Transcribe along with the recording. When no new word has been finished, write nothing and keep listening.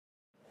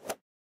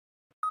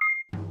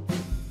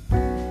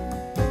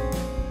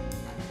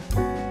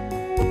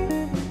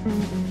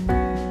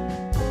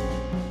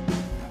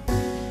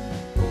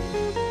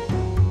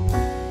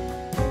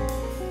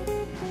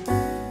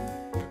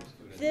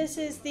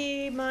This is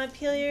the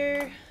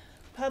Montpelier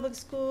Public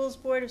Schools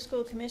Board of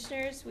School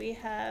Commissioners. We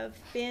have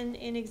been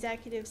in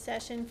executive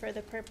session for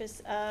the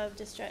purpose of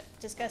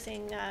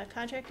discussing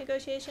contract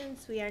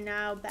negotiations. We are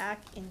now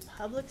back in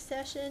public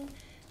session,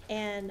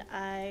 and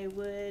I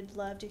would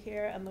love to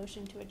hear a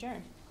motion to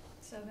adjourn.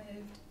 So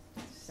moved.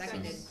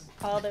 Seconded.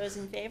 All those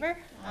in favor?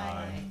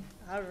 Aye.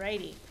 All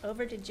righty,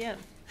 over to Jim.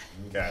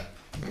 Okay,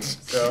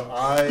 so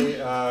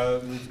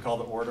I move to call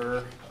to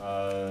order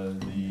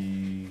the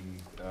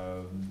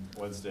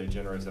Wednesday,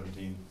 January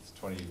 17th,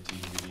 2018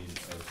 meeting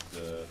of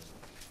the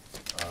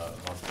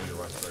Montpelier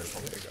Roxbury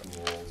Public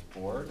Schools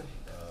Board,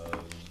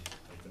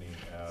 opening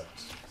at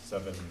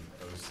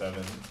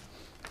 7:07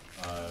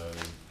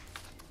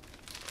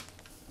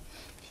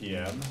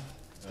 p.m.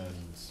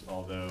 And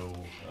although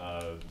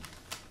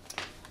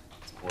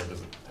this board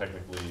doesn't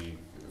technically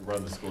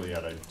run the school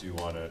yet, I do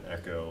want to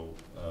echo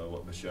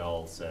what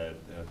Michelle said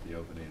at the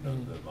opening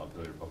of the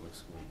Montpelier Public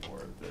School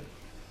Board, that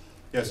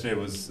yesterday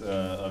was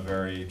a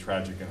very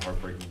tragic and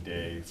heartbreaking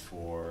day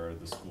for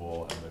the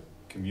school and the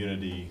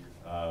community.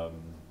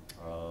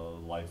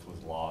 Life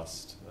was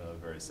lost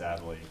very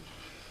sadly,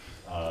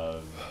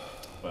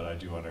 but I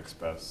do want to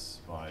express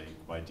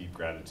my deep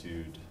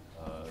gratitude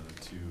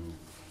to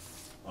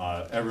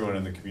everyone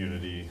in the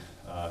community,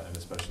 and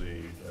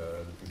especially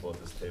the people at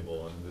this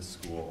table and this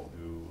school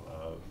who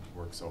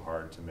worked so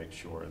hard to make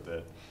sure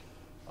that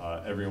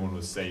everyone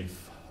was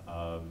safe,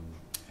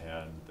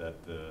 and that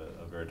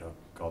a very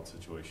difficult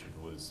situation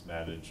was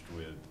managed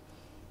with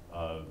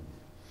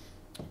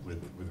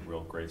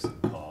real grace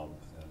and calm.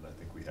 And I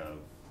think we have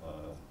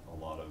a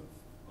lot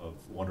of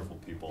wonderful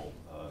people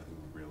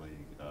who really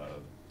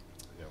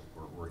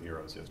were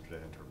heroes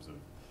yesterday in terms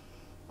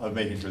of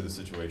making sure the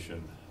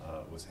situation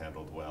was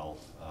handled well.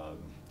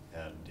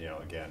 And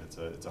again,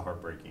 it's a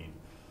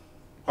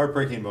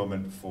heartbreaking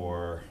moment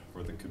for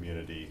the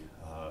community,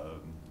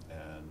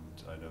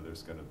 and I know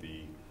there's going to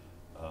be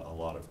a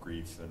lot of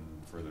grief and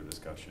further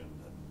discussion,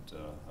 and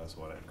I just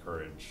want to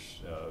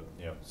encourage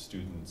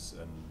students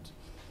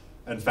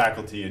and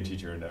faculty and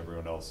teacher and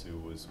everyone else who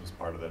was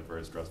part of that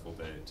very stressful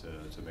day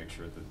to make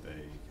sure that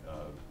they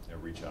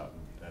reach out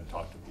and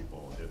talk to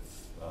people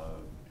if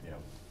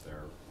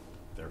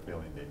they're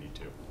feeling they need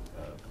to.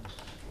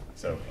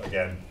 So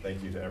again,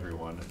 thank you to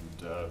everyone,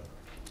 and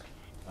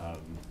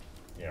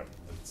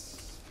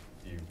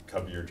you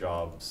cover your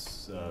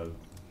jobs,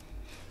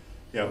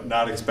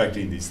 not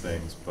expecting these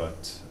things,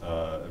 but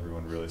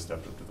everyone really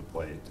stepped up to the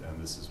plate,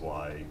 and this is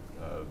why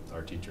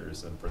our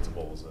teachers and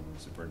principals and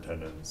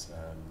superintendents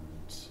and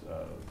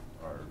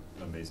are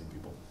amazing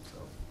people. So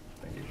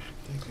thank you.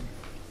 Thank you.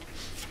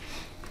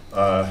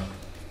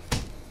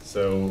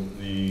 So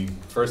the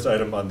first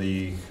item on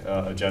the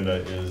agenda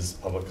is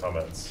public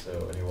comments.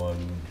 So anyone,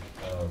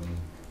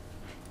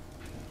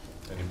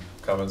 any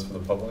comments from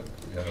the public?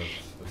 We have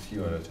a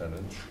few in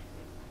attendance.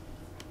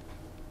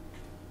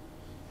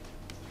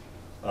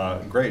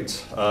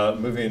 Great.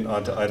 Moving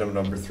on to item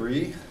number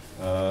 3.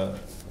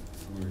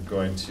 We're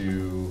going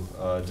to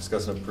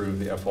discuss and approve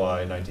the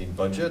FY19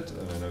 budget,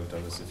 and I know I've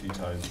done this a few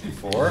times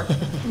before.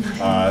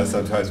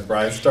 Sometimes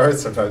Brian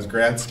starts, sometimes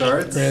Grant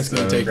starts. Grant's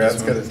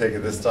going to take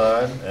it this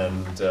time,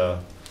 and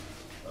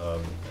I'll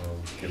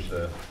give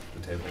the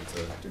table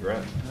to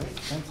Grant. All right,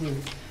 thank you.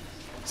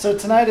 So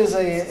tonight is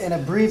an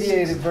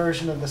abbreviated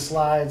version of the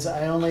slides.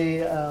 I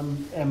only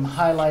am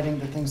highlighting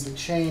the things that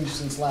changed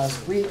since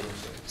last week.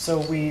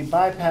 So we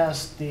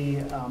bypassed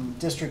the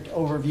district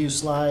overview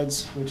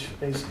slides, which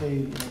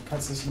basically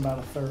cuts this in about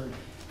a third.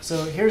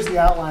 So here's the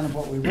outline of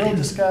what we will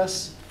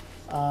discuss.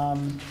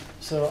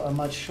 So a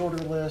much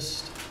shorter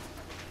list,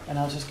 and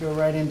I'll just go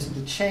right into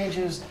the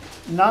changes.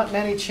 Not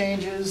many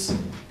changes.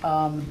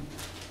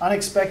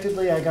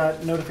 Unexpectedly, I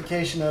got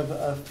notification of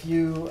a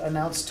few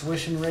announced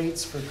tuition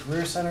rates for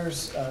career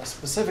centers,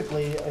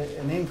 specifically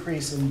an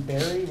increase in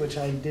Berry, which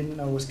I didn't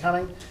know was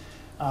coming.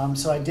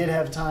 So I did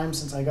have time,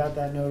 since I got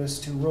that notice,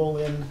 to roll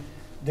in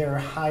their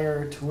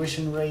higher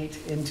tuition rate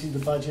into the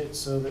budget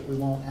so that we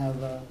won't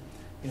have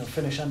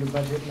finish under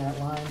budget in that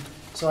line.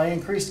 So I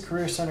increased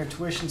Career Center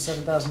tuition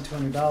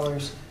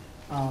 $7,200.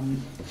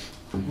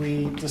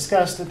 We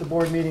discussed at the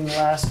board meeting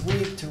last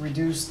week to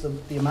reduce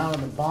the amount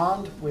of the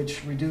bond,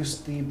 which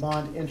reduced the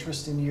bond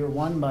interest in year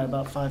 1 by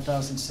about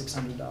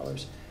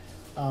 $5,600.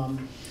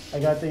 I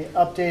got the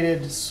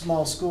updated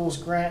small schools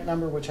grant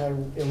number, which I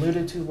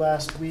alluded to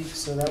last week,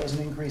 so that was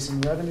an increase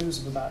in revenues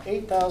of about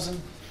 $8,000.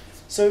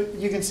 So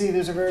you can see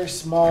these are very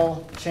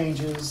small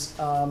changes.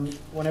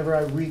 Whenever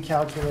I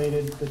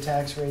recalculated the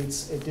tax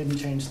rates, it didn't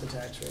change the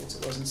tax rates.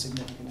 It wasn't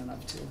significant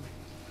enough to.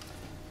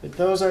 But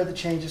those are the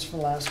changes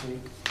from last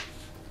week.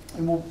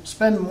 And we'll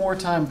spend more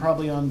time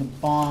probably on the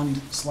bond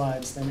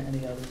slides than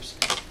any others.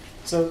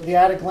 So the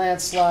at a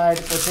glance slide,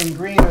 what's in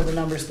green are the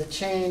numbers that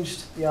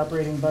changed. The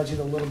operating budget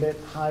a little bit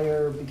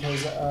higher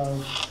because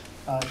of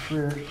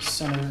Career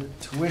Center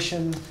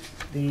tuition.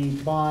 The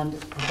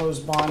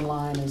proposed bond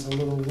line is a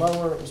little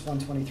lower. It was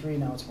 123,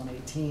 now it's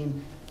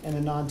 118. And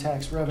the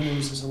non-tax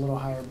revenues is a little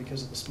higher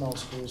because of the small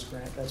schools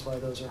grant. That's why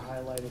those are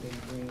highlighted in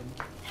green.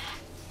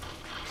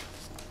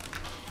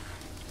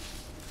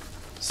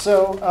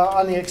 So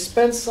on the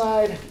expense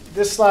side,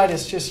 this slide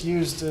is just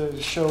used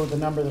to show the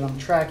number that I'm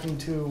tracking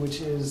to, which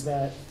is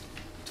that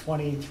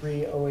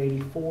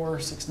 23,084,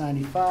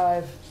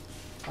 695.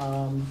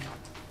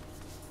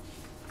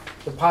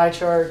 The pie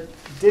chart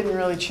didn't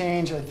really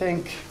change. I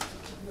think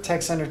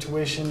tech center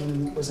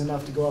tuition was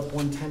enough to go up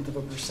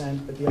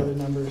 0.1%, but the other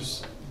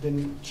numbers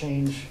didn't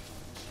change.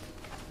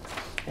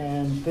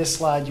 And this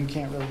slide, you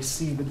can't really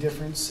see the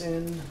difference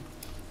in.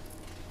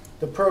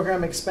 The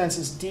program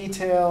expenses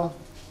detail,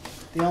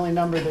 the only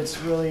number that's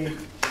really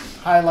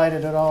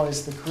highlighted at all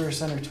is the Career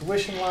Center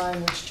tuition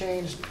line, which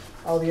changed.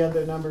 All the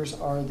other numbers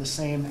are the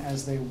same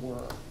as they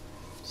were.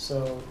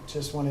 So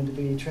just wanted to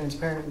be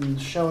transparent in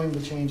showing the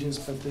changes,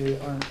 but they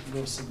aren't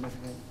real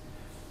significant.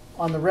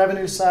 On the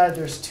revenue side,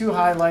 there's two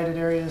highlighted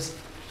areas.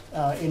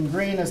 In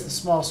green is the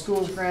small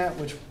schools grant,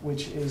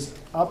 which is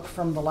up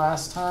from the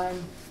last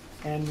time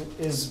and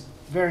is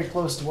very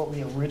close to what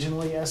we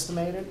originally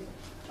estimated.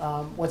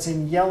 What's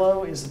in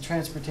yellow is the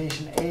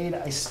transportation aid.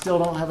 I still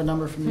don't have a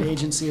number from the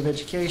Agency of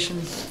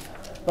Education,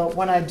 but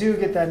when I do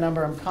get that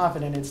number, I'm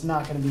confident it's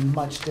not going to be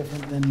much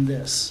different than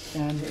this,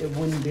 and it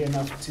wouldn't be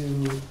enough to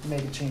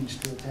make a change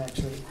to the tax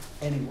rate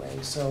anyway.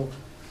 So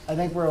I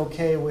think we're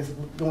okay with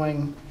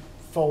going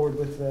forward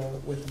with the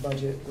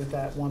budget with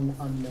that one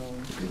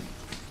unknown.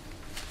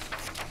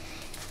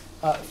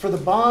 For the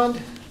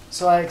bond,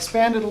 so I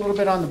expanded a little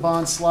bit on the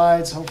bond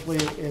slides. Hopefully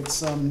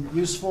it's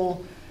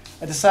useful.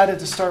 I decided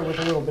to start with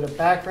a little bit of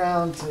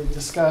background to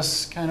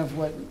discuss kind of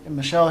what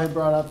Michelle had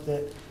brought up,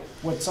 that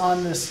what's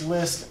on this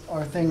list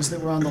are things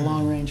that were on the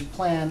long-range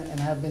plan and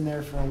have been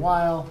there for a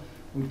while.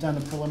 We've done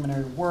the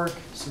preliminary work,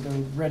 so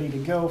they're ready to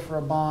go for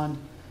a bond.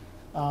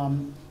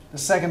 The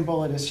second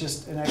bullet is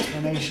just an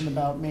explanation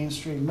about Main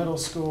Street Middle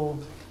School.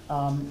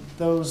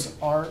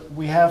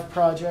 We have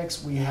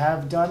projects, we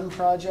have done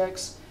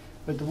projects,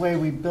 but the way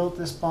we built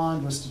this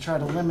bond was to try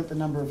to limit the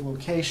number of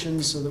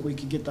locations so that we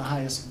could get the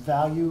highest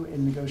value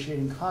in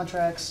negotiating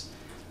contracts.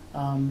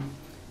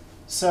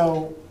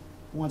 So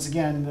once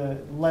again, the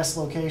less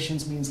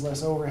locations means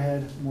less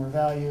overhead, more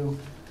value.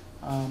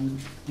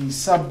 The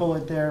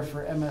sub-bullet there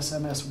for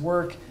MSMS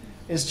work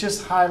is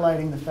just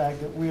highlighting the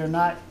fact that we are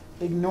not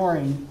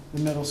ignoring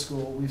the middle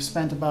school. We've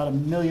spent about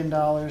 $1 million,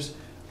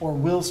 or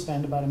will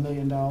spend about $1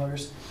 million,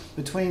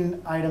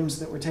 between items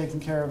that were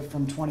taken care of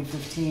from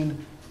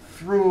 2015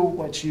 through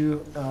what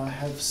you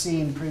have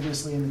seen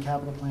previously in the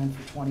capital plan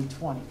for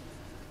 2020.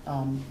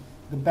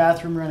 The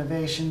bathroom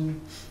renovation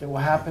that will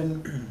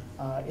happen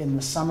in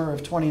the summer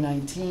of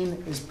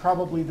 2019 is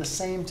probably the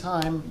same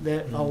time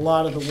that a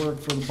lot of the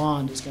work for the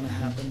bond is going to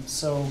happen.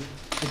 So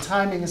the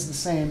timing is the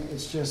same,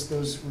 it's just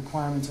those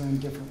requirements are in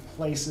different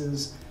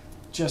places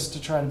just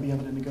to try to be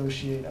able to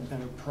negotiate a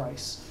better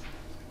price.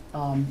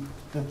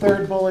 The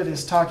third bullet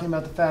is talking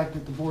about the fact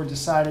that the board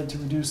decided to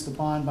reduce the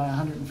bond by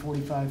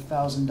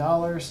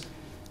 $145,000.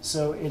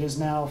 So it is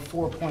now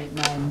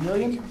 $4.9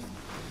 million.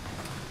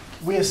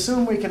 We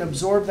assume we can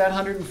absorb that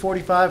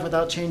 145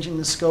 without changing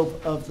the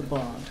scope of the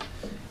bond.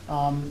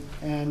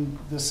 And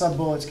the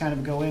sub-bullets kind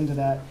of go into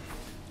that.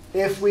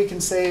 If we can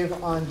save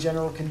on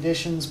general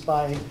conditions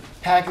by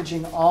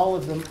packaging all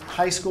of the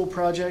high school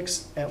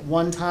projects at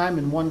one time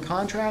in one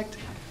contract,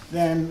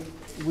 then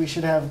we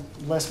should have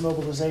less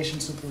mobilization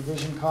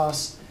supervision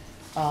costs.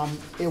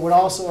 It would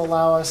also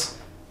allow us,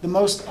 the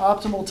most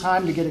optimal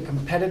time to get a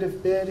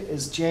competitive bid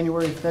is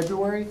January,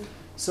 February.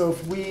 So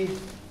if we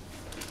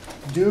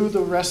do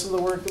the rest of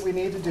the work that we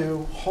need to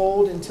do,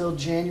 hold until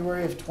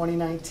January of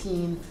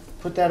 2019,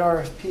 put that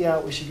RFP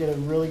out, we should get a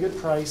really good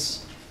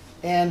price,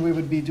 and we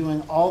would be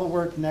doing all the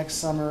work next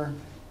summer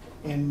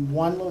in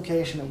one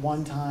location at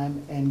one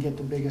time and get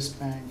the biggest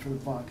bang for the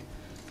buck.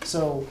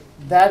 So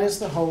that is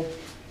the hope.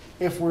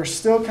 If we're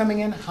still coming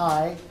in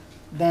high,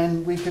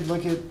 then we could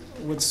look at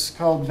what's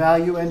called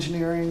value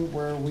engineering,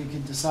 where we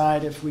could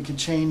decide if we could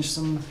change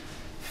some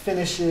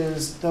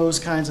finishes, those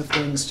kinds of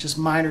things, just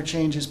minor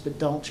changes, but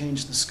don't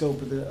change the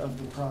scope of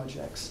the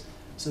projects.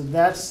 So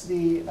that's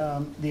the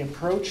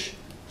approach.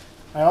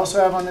 I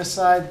also have on this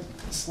slide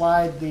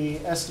the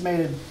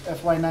estimated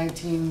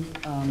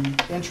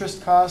FY19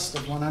 interest cost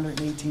of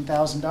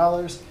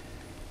 $118,000.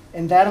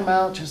 And that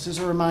amount, just as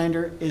a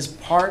reminder, is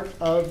part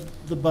of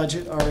the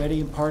budget already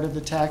and part of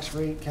the tax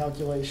rate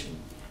calculation.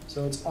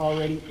 So it's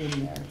already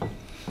in there.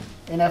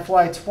 In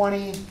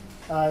FY20,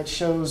 it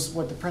shows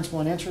what the principal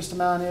and interest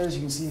amount is.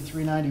 You can see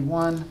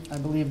 $391. I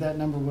believe that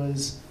number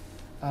was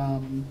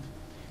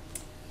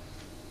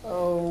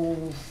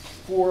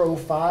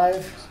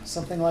 405,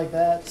 something like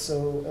that.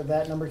 So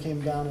that number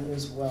came down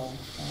as well.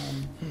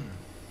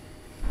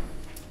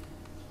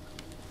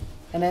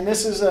 And then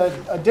this is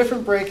a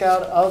different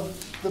breakout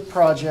of the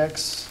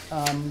projects.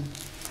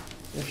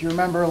 If you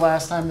remember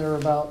last time, there were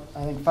about,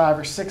 I think, 5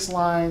 or 6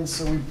 lines.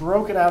 So we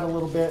broke it out a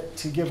little bit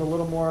to give a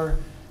little more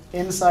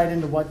insight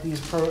into what these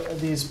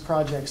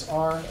projects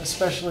are,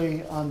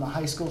 especially on the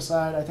high school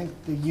side. I think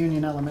the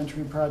Union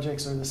Elementary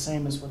projects are the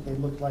same as what they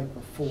looked like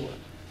before.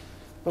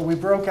 But we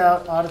broke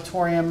out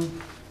auditorium.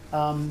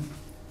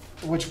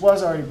 which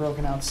was already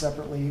broken out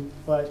separately,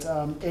 but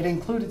it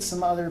included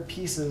some other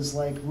pieces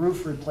like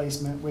roof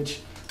replacement,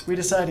 which we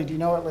decided, you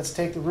know what, let's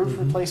take the roof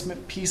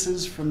replacement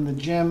pieces from the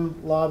gym,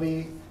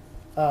 lobby,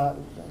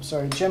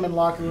 gym and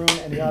locker room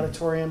and the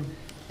auditorium,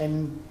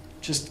 and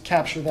just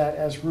capture that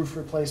as roof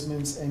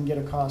replacements and get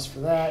a cost for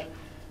that.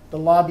 The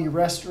lobby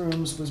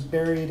restrooms was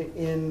buried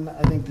in,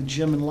 I think, the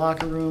gym and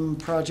locker room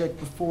project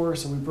before,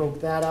 so we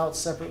broke that out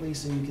separately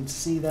so you could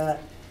see that.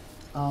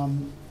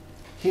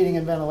 Heating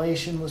and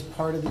ventilation was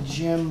part of the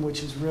gym,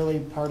 which is really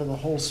part of the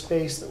whole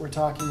space that we're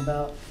talking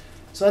about.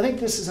 So I think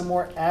this is a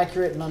more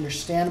accurate and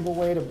understandable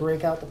way to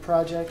break out the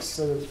projects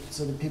so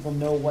that people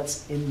know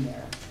what's in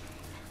there.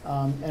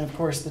 And of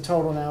course, the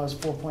total now is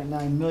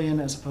 4.9 million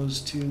as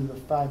opposed to the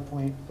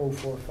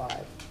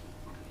 5.045.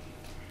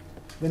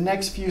 The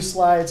next few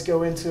slides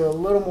go into a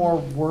little more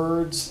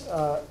words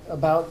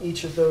about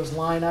each of those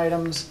line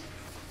items.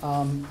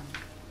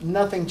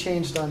 Nothing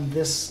changed on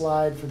this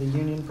slide for the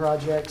union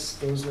projects.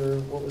 Those are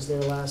what was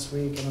there last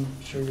week, and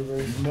I'm sure you're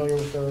very familiar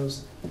with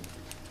those.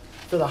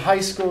 For the high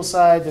school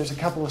side, there's a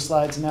couple of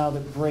slides now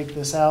that break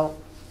this out.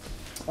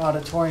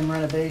 Auditorium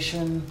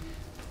renovation.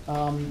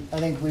 I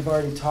think we've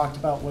already talked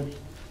about what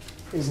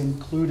is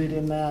included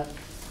in that.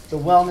 The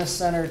wellness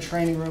center,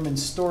 training room, and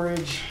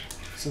storage.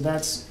 So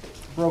that's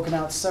broken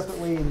out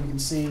separately, and you can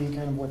see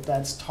kind of what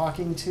that's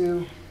talking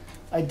to.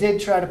 I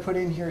did try to put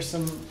in here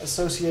some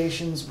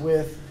associations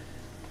with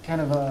kind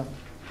of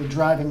the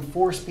driving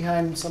force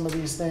behind some of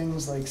these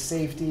things, like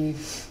safety,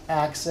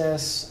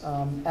 access.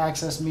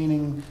 Access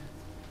meaning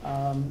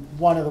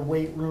one of the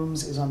weight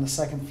rooms is on the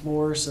second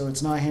floor, so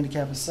it's not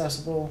handicap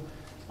accessible.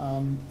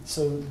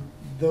 So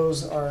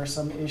those are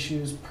some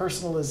issues.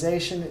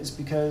 Personalization is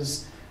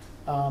because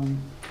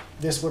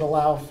this would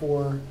allow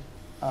for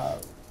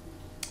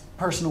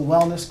personal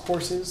wellness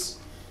courses,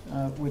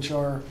 which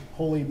are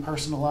wholly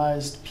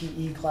personalized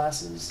PE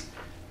classes.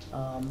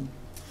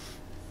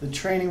 The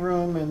training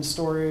room and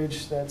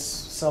storage, that's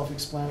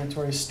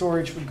self-explanatory.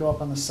 Storage would go up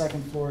on the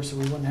second floor, so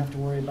we wouldn't have to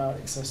worry about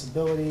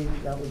accessibility.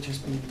 That would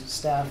just be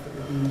staff that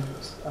would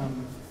be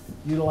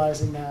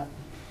utilizing that.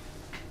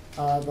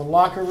 The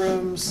locker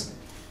rooms,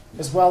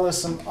 as well as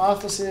some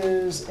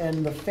offices,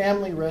 and the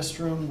family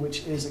restroom,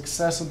 which is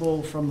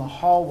accessible from the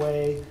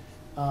hallway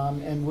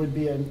and would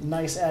be a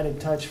nice added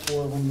touch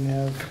for when you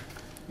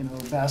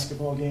have,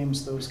 basketball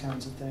games, those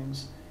kinds of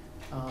things.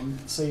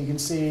 So you can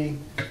see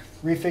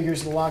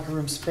refigures the locker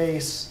room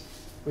space,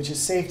 which is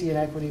safety and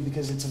equity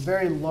because it's a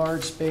very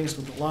large space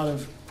with a lot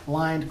of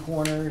blind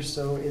corners,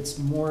 so it's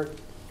more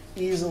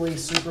easily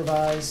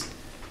supervised.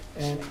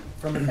 And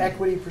from an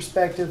equity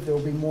perspective, there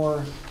will be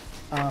more,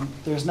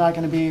 there's not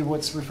going to be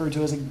what's referred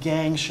to as a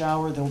gang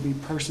shower. There will be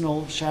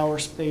personal shower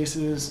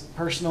spaces,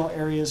 personal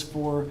areas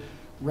for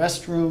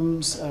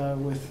restrooms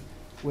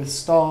with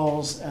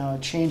stalls,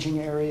 changing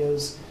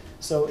areas.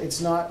 So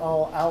it's not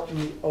all out in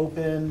the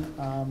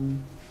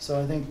open. So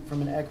I think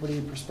from an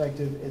equity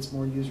perspective, it's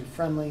more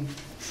user-friendly.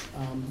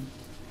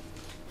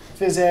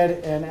 Phys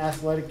ed and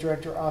athletic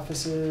director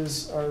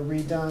offices are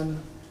redone.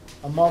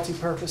 A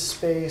multi-purpose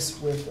space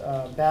with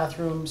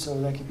bathrooms, so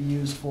that could be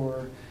used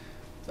for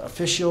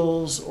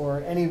officials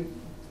or any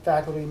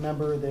faculty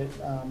member that,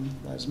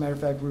 as a matter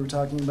of fact, we were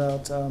talking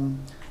about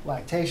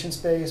lactation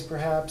space,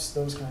 perhaps,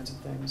 those kinds of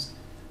things.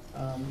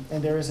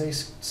 And there is a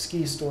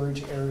ski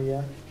storage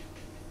area,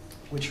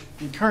 which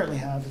we currently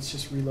have, it's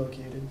just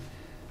relocated.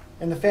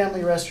 And the family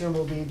restroom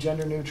will be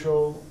gender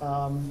neutral,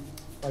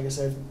 like I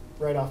said,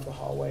 right off the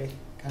hallway,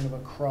 kind of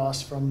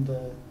across from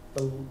the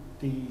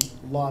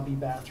lobby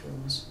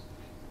bathrooms.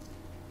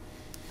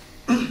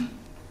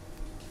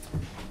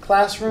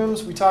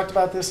 Classrooms, we talked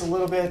about this a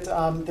little bit.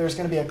 There's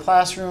going to be a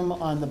classroom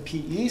on the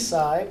PE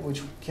side,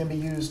 which can be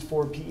used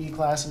for PE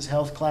classes,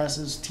 health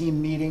classes, team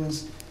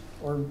meetings,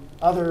 or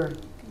other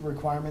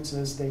requirements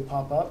as they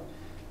pop up.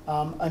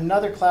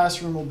 Another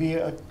classroom will be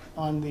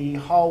on the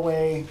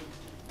hallway,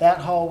 that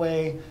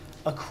hallway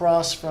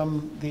across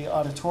from the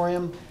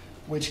auditorium,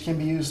 which can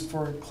be used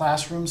for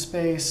classroom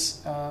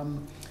space,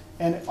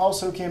 and it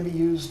also can be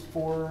used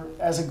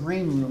as a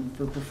green room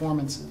for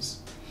performances.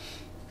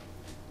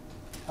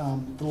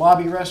 The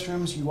lobby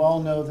restrooms, you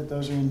all know that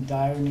those are in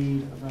dire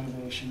need of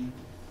renovation,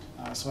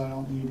 so I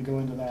don't need to go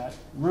into that.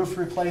 Roof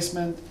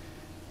replacement.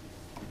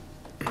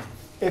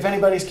 If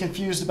anybody's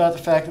confused about the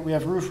fact that we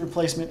have roof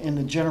replacement in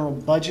the general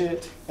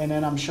budget, and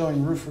then I'm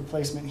showing roof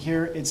replacement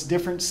here, it's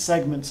different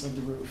segments of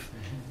the roof.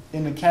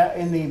 In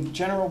the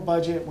general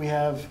budget, we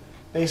have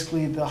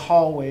basically the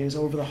hallways,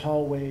 over the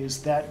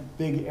hallways, that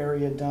big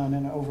area done,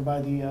 and over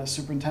by the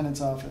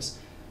superintendent's office.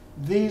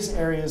 These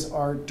areas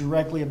are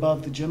directly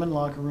above the gym and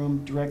locker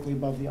room, directly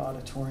above the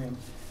auditorium,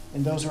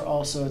 and those are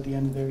also at the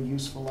end of their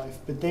useful life.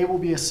 But they will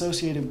be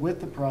associated with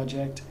the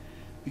project,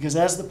 because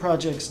as the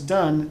project's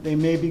done, they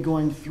may be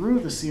going through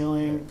the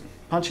ceiling,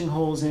 punching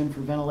holes in for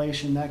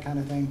ventilation, that kind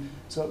of thing.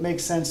 So it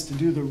makes sense to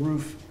do the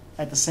roof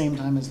at the same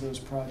time as those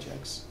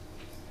projects.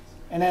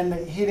 And then the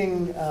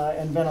heating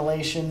and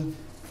ventilation,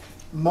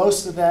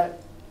 most of that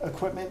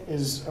equipment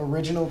is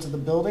original to the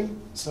building,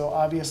 so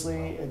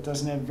obviously it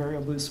doesn't have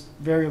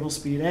variable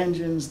speed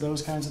engines,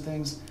 those kinds of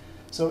things.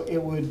 So it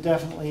would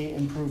definitely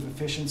improve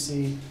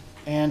efficiency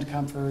and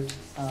comfort,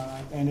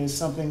 and is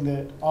something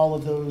that all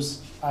of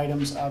those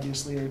items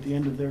obviously are at the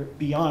end of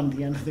beyond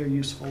the end of their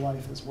useful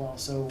life as well.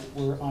 So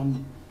we're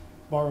on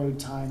borrowed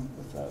time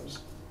with those.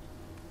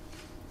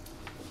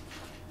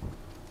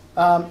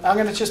 I'm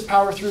going to just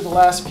power through the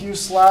last few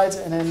slides,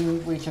 and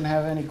then we can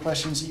have any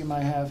questions that you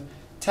might have.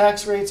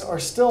 Tax rates are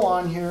still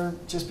on here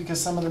just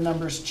because some of the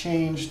numbers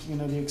changed, you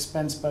know, the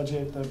expense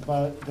budget, the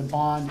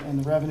bond, and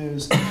the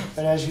revenues.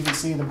 But as you can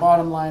see, the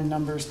bottom line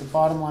numbers, the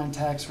bottom line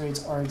tax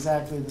rates are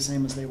exactly the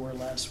same as they were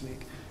last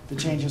week. The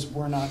changes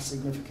were not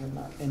significant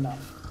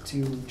enough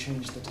to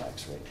change the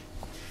tax rate.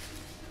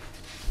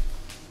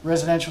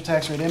 Residential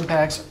tax rate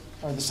impacts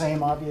are the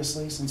same,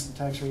 obviously, since the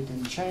tax rate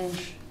didn't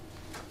change.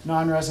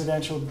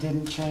 Non-residential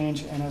didn't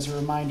change, and as a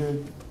reminder,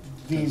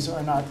 these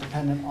are not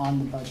dependent on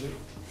the budget.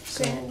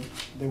 So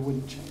they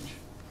wouldn't change.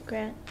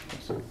 Grant,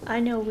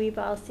 I know we've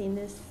all seen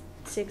this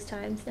 6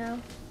 times now,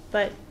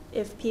 but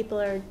if people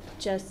are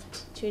just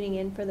tuning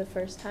in for the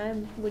first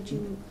time, would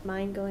you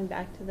mind going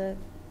back to the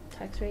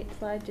tax rate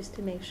slide just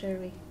to make sure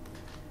we...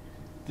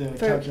 The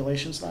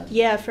calculation slide?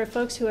 Yeah, for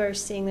folks who are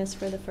seeing this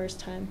for the first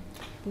time.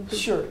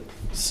 Sure.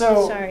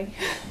 So, sorry.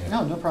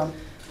 No problem.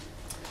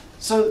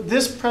 So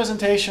this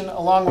presentation,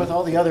 along with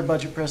all the other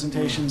budget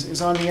presentations,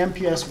 is on the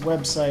MPS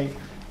website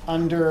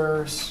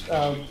under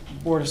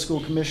Board of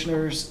School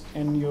Commissioners,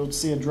 and you'll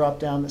see a drop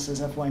down that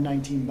says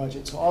FY19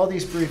 budget. So all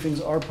these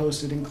briefings are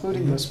posted,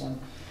 including this one.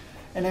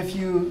 And if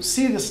you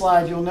see the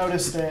slide, you'll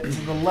notice that to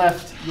the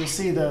left, you'll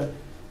see the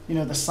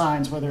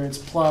signs, whether it's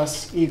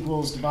plus,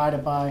 equals,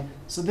 divided by.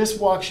 So this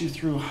walks you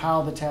through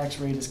how the tax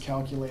rate is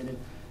calculated.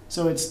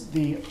 So it's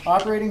the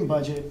operating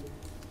budget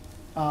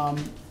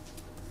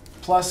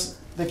plus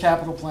the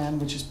capital plan,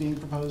 which is being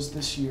proposed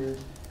this year,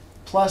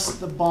 plus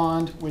the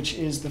bond, which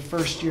is the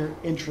first year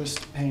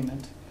interest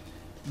payment.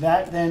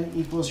 That then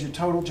equals your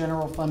total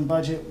general fund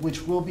budget,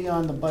 which will be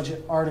on the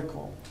budget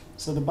article.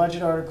 So the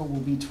budget article will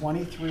be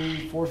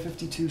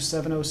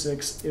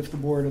 23,452,706 if the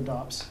board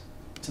adopts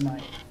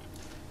tonight.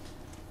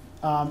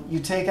 You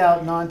take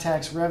out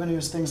non-tax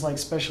revenues, things like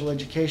special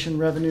education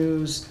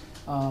revenues,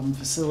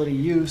 facility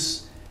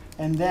use,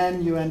 and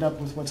then you end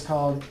up with what's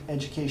called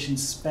education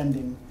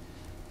spending.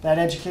 That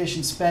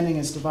education spending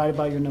is divided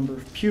by your number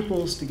of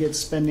pupils to get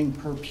spending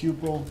per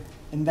pupil,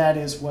 and that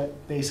is what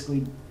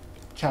basically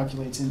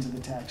calculates into the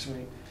tax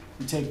rate.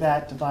 You take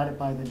that, divide it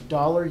by the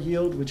dollar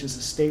yield, which is a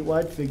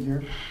statewide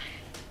figure,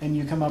 and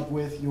you come up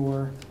with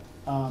your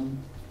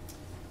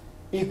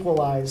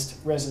equalized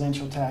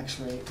residential tax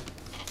rate.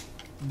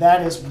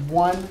 That is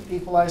one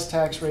equalized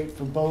tax rate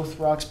for both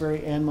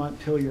Roxbury and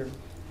Montpelier.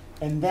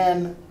 And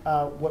then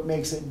what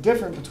makes it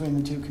different between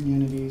the two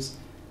communities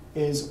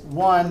is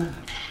one,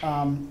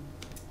 how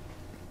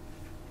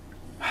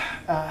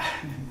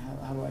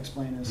do I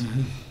explain this?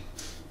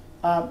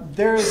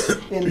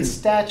 In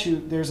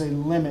statute, there's a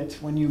limit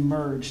when you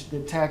merge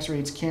that tax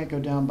rates can't go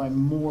down by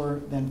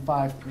more than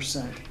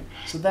 5%.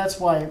 So that's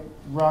why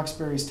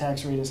Roxbury's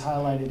tax rate is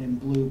highlighted in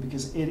blue,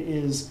 because it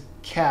is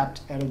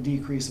capped at a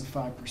decrease of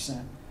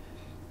 5%.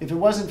 If it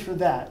wasn't for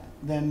that,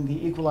 then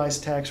the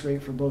equalized tax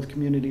rate for both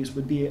communities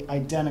would be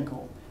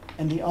identical.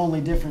 And the only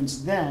difference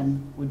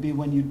then would be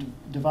when you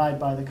divide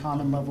by the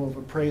common level of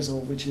appraisal,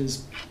 which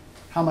is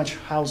how much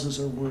houses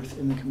are worth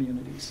in the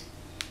communities.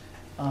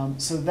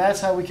 So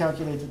that's how we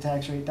calculate the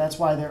tax rate. That's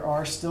why there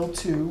are still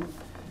 2.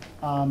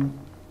 And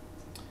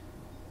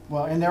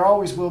there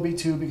always will be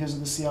 2 because of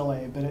the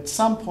CLA, but at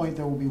some point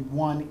there will be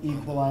 1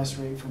 equalized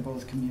rate for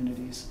both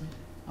communities.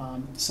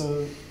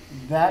 So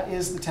that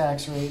is the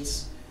tax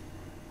rates.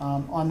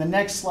 On the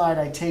next slide,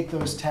 I take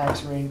those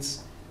tax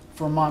rates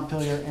for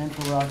Montpelier and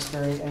for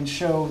Roxbury and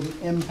show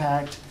the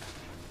impact.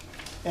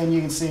 And you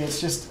can see it's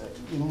just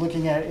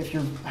looking at if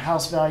your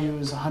house value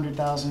is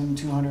 100,000,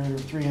 200, or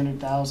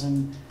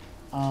 300,000,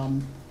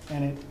 and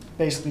it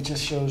basically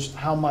just shows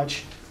how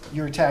much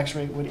your tax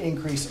rate would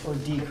increase or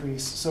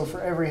decrease. So for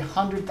every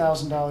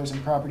 $100,000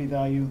 in property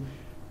value,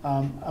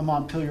 a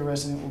Montpelier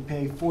resident will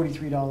pay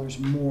 $43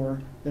 more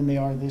than they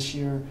are this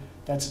year.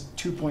 That's a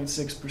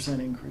 2.6%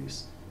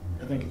 increase.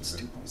 I think it's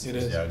 2.6. It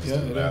is. Yeah, just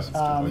did the math,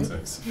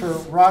 it's 2.6. For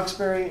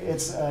Roxbury,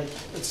 it's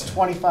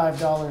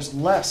 $25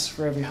 less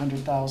for every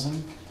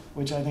 100,000,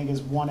 which I think is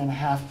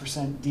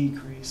 1.5%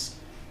 decrease.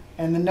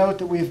 And the note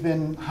that we've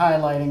been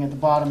highlighting at the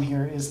bottom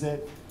here is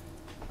that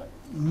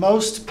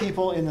most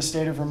people in the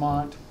state of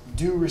Vermont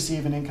do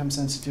receive an income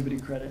sensitivity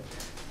credit.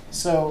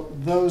 So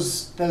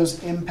those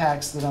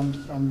impacts that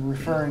I'm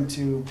referring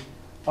to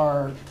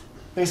are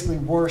basically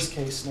worst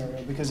case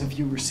scenario, because if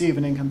you receive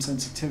an income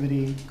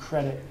sensitivity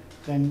credit,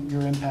 then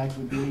your impact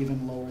would be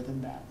even lower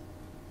than that.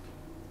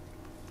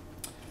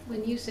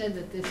 When you said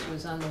that this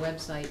was on the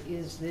website,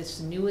 is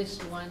this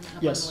newest one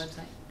up Yes. on the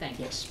website? Thank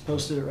you. Yes,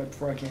 posted it right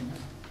before I came here.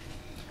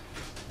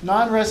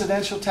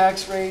 Non-residential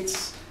tax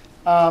rates,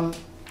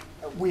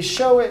 we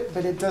show it,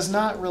 but it does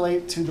not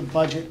relate to the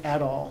budget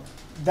at all.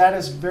 That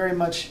is very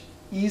much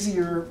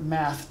easier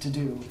math to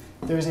do.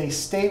 There's a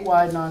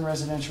statewide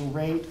non-residential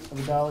rate of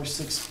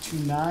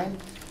 $1.629.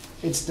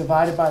 It's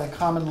divided by the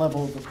common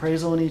level of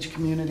appraisal in each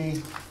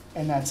community,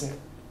 and that's it.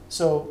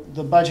 So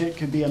the budget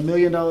could be $1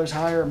 million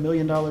higher, $1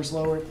 million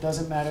lower, it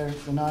doesn't matter.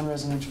 The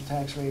non-residential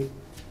tax rate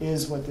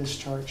is what this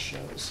chart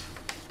shows.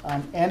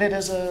 And it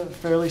is a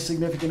fairly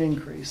significant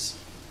increase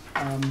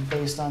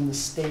based on the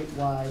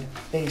statewide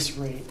base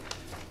rate.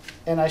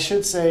 And I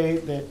should say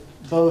that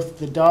both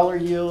the dollar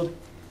yield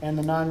and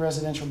the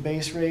non-residential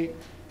base rate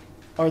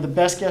are the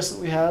best guess that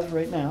we have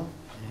right now,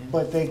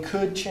 but they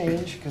could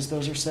change because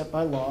those are set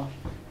by law.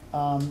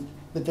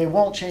 But they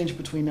won't change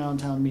between now and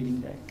town meeting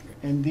day.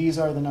 And these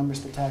are the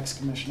numbers the tax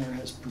commissioner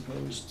has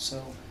proposed.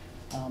 So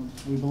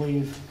we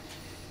believe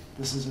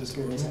this is as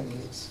good as that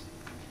gets.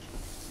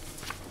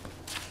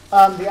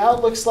 The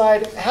outlook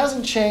slide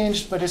hasn't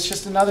changed, but it's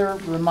just another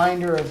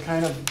reminder of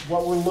kind of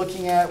what we're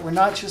looking at. We're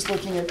not just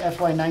looking at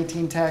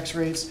FY19 tax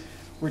rates.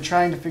 We're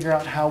trying to figure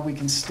out how we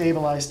can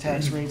stabilize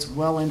tax rates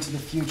well into the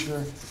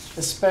future,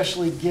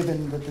 especially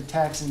given that the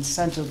tax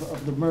incentive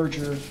of the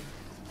merger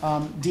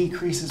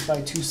decreases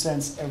by 2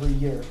 cents every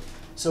year.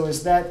 So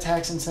as that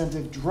tax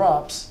incentive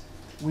drops,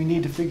 we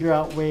need to figure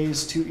out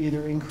ways to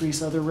either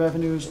increase other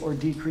revenues or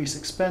decrease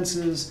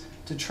expenses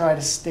to try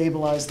to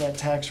stabilize that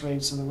tax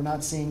rate so that we're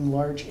not seeing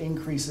large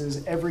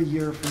increases every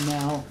year from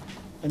now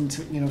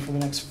until, for the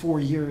next 4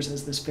 years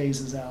as this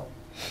phases out.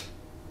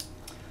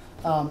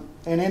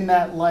 And in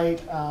that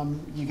light,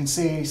 you can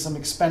see some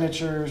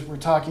expenditures. We're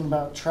talking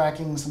about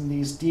tracking some of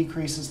these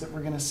decreases that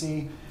we're going to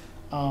see.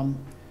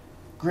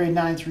 Grade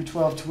 9 through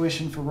 12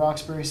 tuition for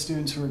Roxbury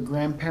students who are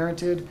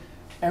grandparented.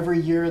 Every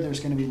year there's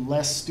going to be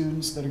less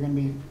students that are going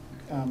to be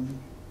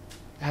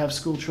have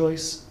school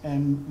choice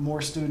and more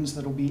students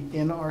that will be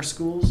in our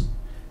schools,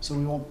 so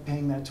we won't be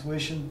paying that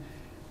tuition.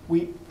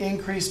 We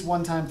increased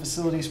one-time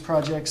facilities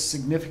projects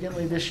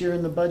significantly this year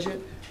in the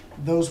budget.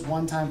 Those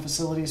one-time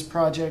facilities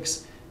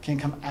projects can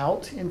come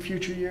out in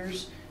future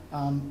years.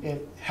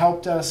 It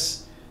helped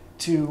us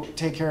to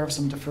take care of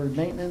some deferred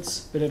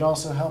maintenance, but it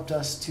also helped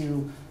us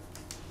to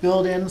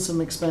build in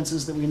some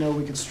expenses that we know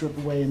we could strip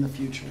away in the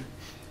future.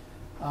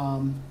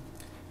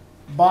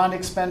 Bond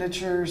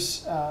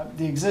expenditures,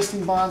 the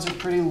existing bonds are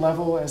pretty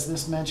level, as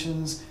this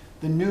mentions.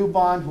 The new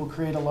bond will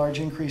create a large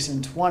increase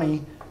in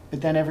 20,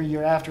 but then every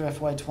year after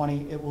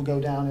FY20, it will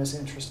go down as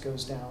interest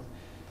goes down.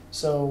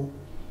 So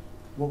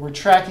what we're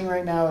tracking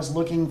right now is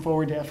looking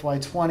forward to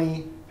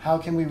FY20. How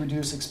can we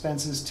reduce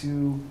expenses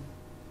to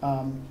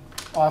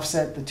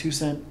offset the 2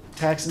 cent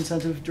tax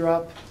incentive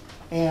drop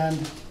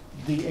and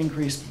the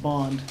increased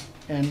bond?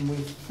 And we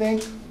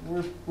think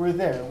we're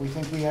there. We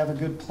think we have a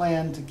good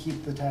plan to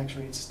keep the tax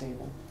rates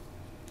stable.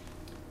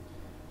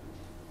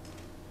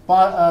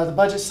 The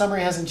budget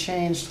summary hasn't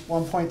changed,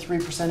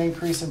 1.3%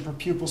 increase in per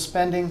pupil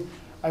spending.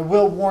 I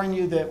will warn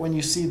you that when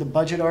you see the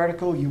budget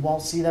article, you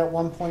won't see that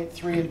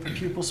 1.3 in per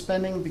pupil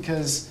spending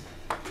because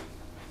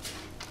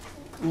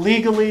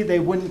legally they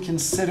wouldn't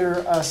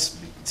consider us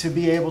to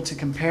be able to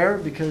compare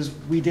because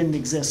we didn't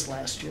exist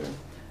last year.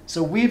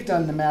 So we've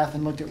done the math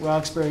and looked at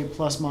Roxbury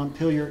plus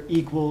Montpelier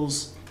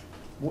equals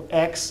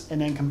X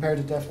and then compared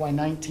it to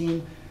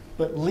FY19.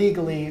 But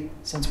legally,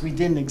 since we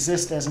didn't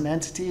exist as an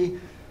entity,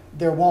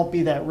 there won't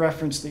be that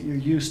reference that you're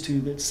used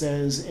to that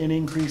says an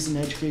increase in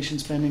education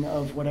spending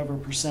of whatever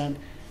percent.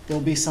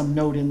 There'll be some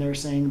note in there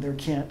saying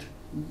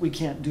we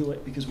can't do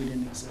it because we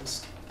didn't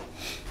exist.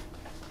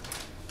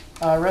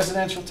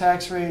 Residential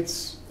tax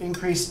rates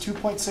increased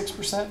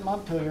 2.6% in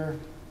Montpelier,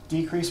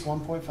 decreased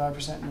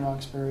 1.5% in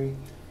Roxbury.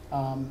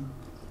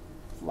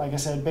 Like I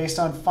said, based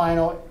on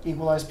final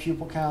equalized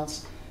pupil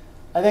counts,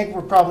 I think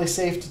we're probably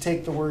safe to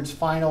take the words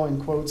final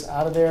in quotes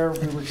out of there.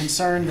 We were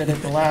concerned that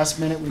at the last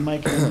minute we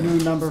might get a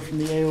new number from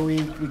the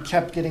AOE. We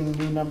kept getting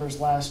new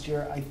numbers last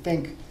year. I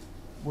think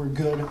we're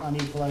good on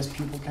equalized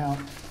pupil count.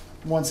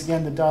 Once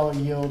again, the dollar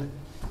yield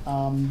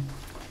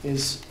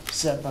is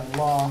set by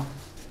law.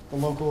 The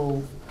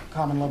local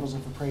common levels of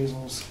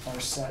appraisals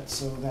are set,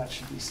 so that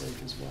should be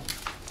safe as well.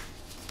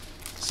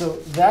 So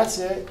that's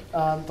it.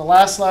 The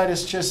last slide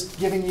is just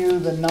giving you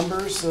the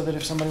numbers so that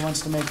if somebody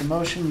wants to make a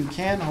motion, you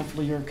can.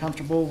 Hopefully you're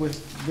comfortable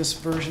with this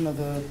version of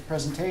the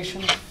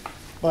presentation.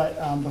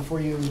 But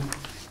before you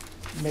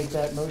make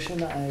that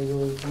motion, I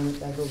will turn it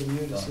back over to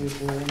you to see if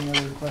there are any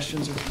other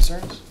questions or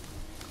concerns.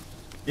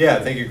 Yeah,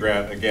 thank you,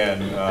 Grant.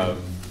 Again,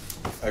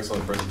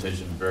 excellent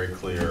presentation, very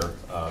clear.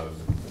 I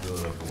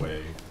really love the way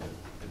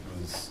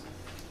it was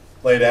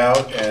laid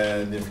out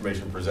and the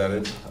information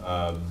presented.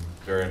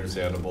 Very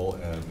understandable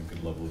and a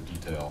good level of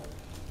detail.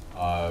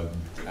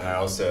 And I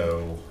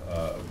also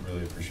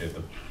really appreciate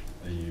the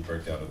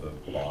breakdown of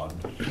the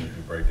bond.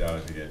 The breakdown, I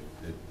think it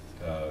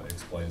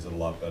explains it a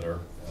lot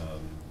better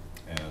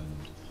and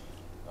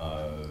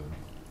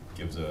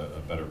gives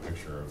a better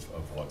picture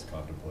of what's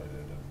contemplated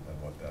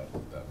and what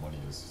that money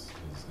is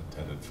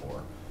intended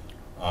for.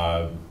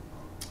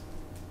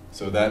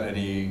 So that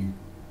any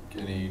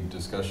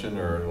discussion,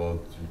 or well,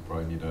 you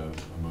probably need a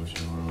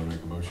motion. Want to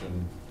make a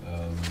motion?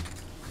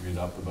 We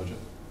adopt the budget?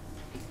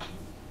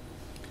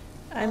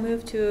 I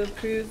move to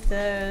approve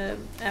the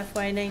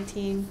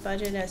FY19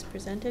 budget as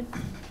presented. Do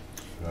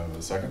I have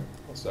a second?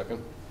 I'll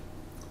second.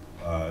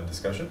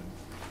 Discussion?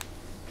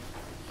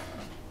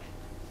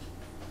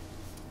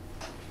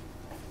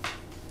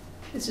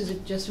 This is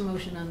just a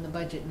motion on the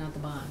budget, not the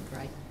bond,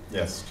 right?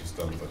 Yes, just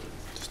on the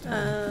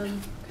budget.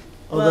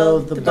 Although Well,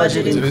 the the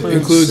budget budget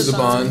includes the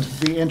bond.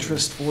 the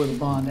interest for the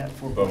bond at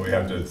 4. But we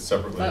have to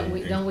separately.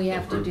 But don't we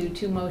have to approve- do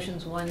two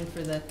motions, one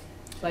for the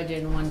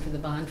budget and one for the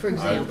bond, for I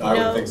example? would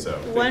No, think so.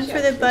 one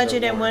for the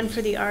budget and one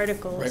for the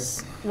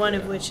articles, one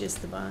of which is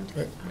the bond.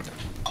 Right.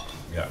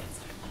 Yeah.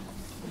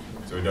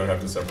 So we don't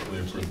have to separately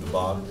approve the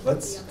bond?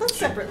 Let's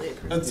separately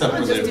approve. Let's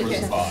separately Just in approve the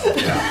case.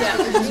 bond, yeah.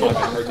 It's not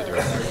gonna hurt to do it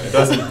that way. It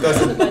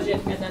doesn't,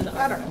 budget and then the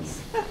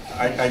articles.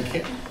 I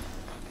can't,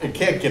 it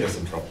can't get us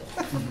in trouble.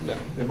 No.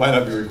 It might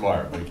not be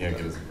required, but it can't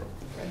get us in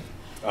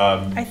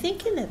trouble. I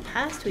think in the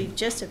past, we've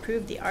just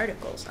approved the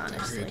articles,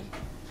 honestly. Agreed.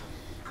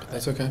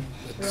 That's okay.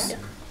 That's- Yeah.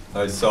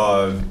 I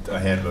saw a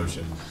hand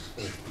motion.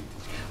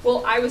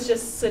 Well, I was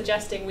just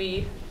suggesting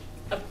we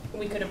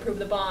could approve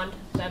the bond,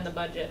 then the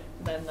budget,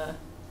 then the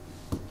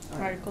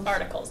Articles.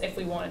 articles, if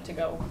we wanted to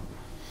go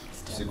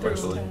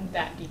Sequentially. through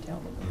that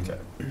detail. Okay.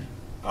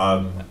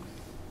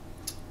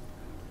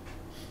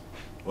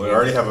 Well, we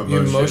already have a You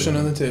have motion. a motion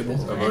on the table.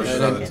 A motion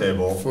And on the it-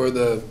 table. For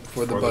the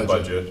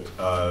budget. Is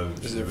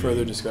Should there we-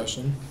 further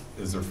discussion?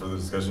 Is there further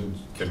discussion?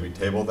 Can we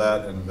table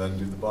that and then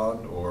do the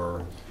bond,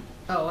 or?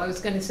 Oh, I was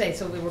gonna say,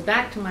 so we were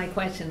back to my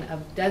question of,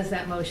 does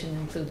that motion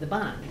include the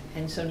bond?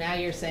 And so now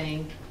you're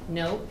saying,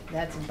 no,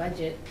 that's a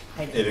budget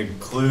item. It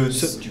includes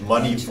So-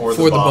 money for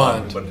For the the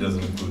bond, bond. but it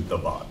doesn't include the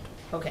bond.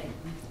 Okay,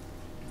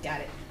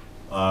 got it.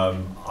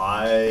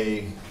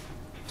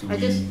 Do I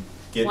just we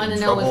get Wanna in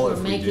know trouble if if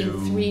we're we making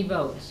do? 3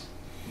 votes.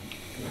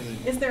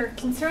 Is there a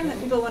concern that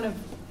people want to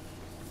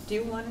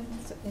do one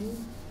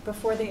in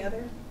before the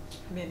other?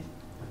 I mean,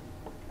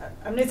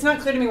 it's not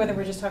clear to me whether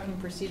we're just talking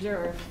procedure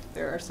or if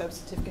there are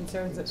substantive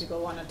concerns that people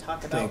want to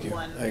talk about Thank you.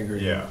 one I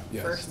agree. Yeah.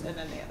 Yes. first and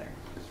then the other.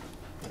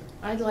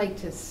 I'd like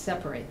to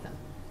separate them,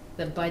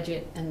 the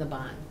budget and the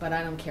bond, but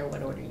I don't care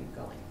what order you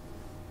go in.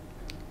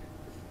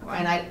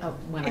 And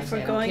when I If say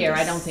we're I don't going care, to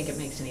I don't think it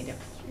makes any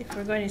difference. If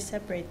we're going to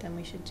separate them,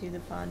 we should do the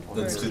bond first.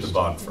 Let's do the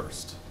bond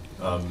first.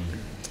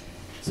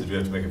 So do we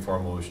have to make a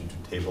formal motion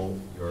to table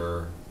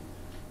your,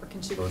 Or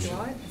can she Motion.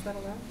 withdraw it? Is that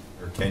allowed?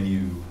 or can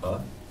you,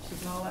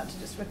 She's not allowed to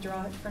just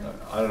withdraw it from.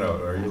 I don't know,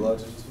 are you allowed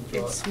to just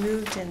withdraw It's it?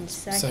 moved and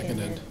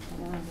seconded.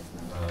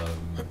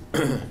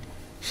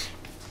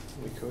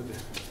 We could.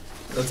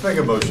 Let's make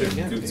a motion. We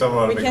can Could table. someone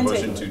want We to make a can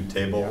motion table to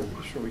table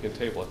Yeah, sure, we can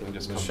table it and then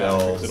just come back,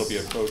 Michelle's- because it'll be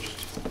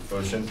approached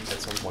motion? at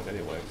some point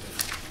anyway.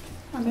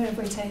 I move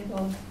we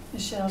table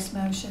Michelle's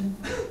motion.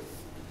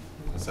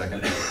 A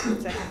second?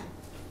 Second.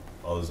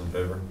 All those in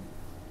favor?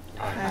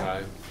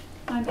 Aye.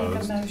 I make a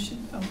Opposed?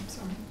 motion, oh,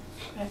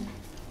 sorry.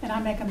 And I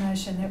make a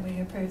motion that we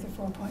approve the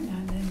 $4.9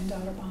 million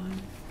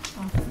bond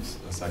offers.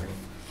 A second?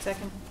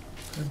 Second.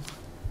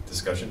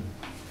 Discussion?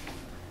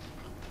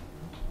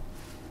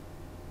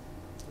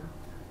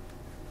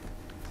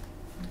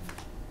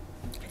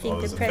 I All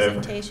think those the in favor?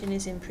 presentation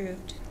is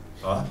improved.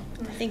 Huh?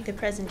 I think the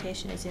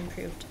presentation is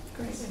improved.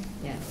 Greatly.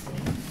 Yeah.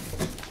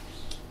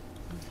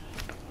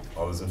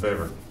 All those in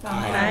favor?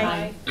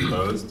 Aye.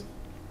 Opposed?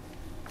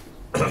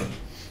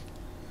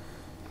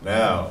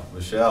 Now,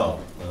 Michelle,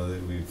 now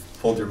that we've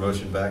pulled your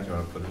motion back, you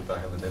want to put it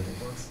back on the table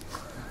for us?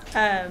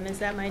 Is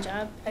that my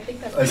job? I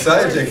think that's. I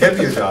said it can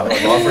be your job.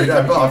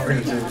 I'm offering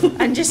it to you.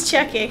 I'm just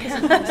checking.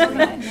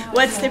 Now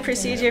What's the it's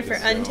procedure for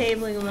So-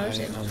 untabling a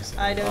motion? honestly-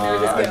 I don't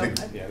know. I this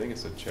think- Yeah, I think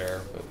it's the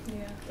chair, but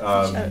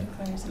Yeah.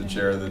 The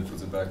chair that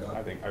puts it back on?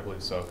 I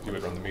believe so. You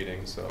would run the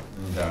meeting, so.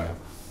 Okay.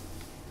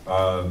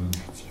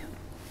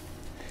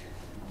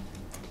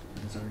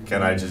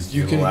 Can I just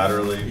You can-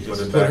 unilaterally put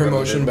it Put back her on the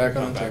motion table? back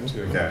on the Back table.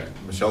 to- Okay,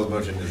 Michelle's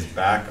motion is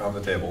back on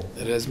the table.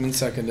 It has been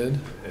seconded.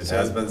 It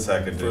has been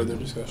seconded. Further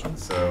discussion?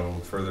 So,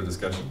 further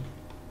discussion?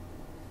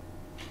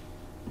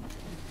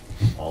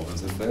 All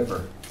those in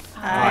favor?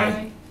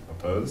 Aye.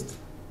 Opposed?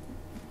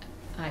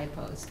 I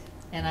oppose.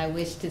 And I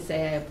wish to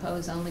say I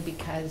oppose only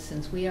because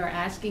since we are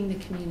asking the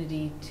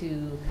community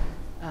to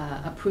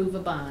approve a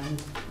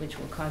bond, which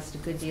will cost a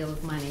good deal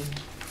of money,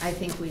 I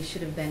think we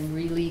should have been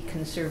really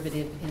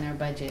conservative in our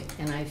budget.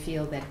 And I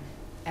feel that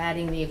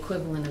adding the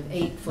equivalent of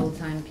 8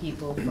 full-time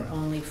people for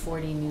only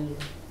 40 new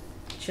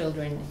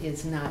children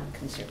is not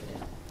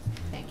conservative.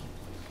 Thank you.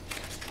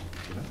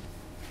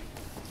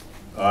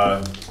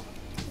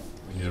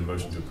 We need a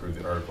motion to approve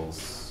the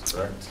articles,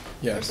 correct?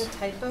 Yes. There's a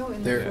typo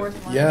in There, the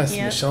fourth line. yes,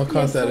 Yeah. Michelle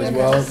caught Yes, that as there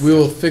well. is. We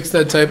will fix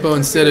that typo.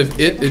 Instead of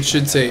it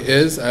should say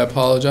is. I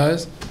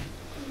apologize.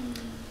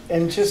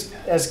 And just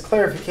as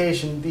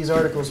clarification, these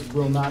articles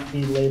will not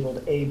be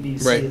labeled A, B,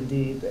 C, Right. and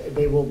D.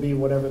 They will be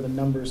whatever the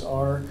numbers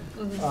are.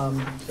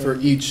 For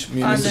each On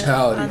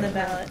municipality. the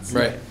ballots.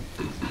 Right.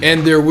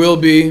 And there will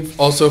be,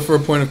 also for a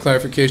point of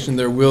clarification,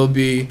 there will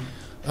be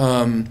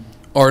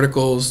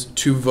articles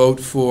to vote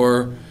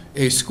for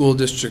a school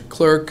district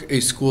clerk, a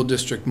school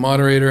district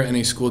moderator, and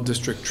a school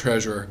district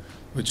treasurer.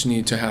 which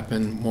need to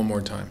happen one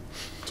more time.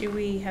 Do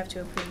we have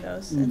to approve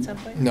those at some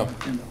point? No. I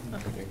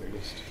think they're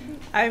just.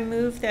 I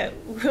move that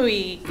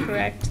we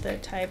correct the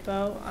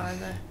typo on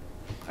the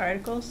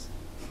articles.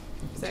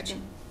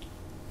 Second.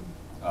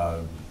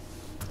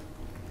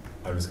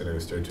 I'm just gonna go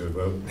straight to a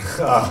vote.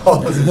 All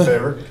those in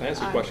favor? Can I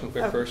ask a question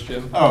quick first,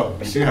 Jim? Oh,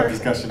 we do have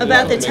discussion.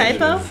 About the Yeah.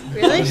 typo?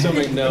 Really? I'm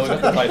assuming, no,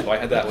 not the typo, I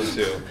had that one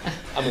too.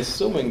 I'm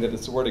assuming that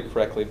it's worded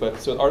correctly, but,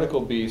 so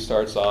Article B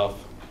starts off,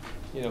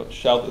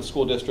 shall the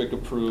school district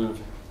approve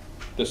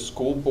the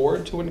school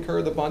board to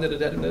incur the bonded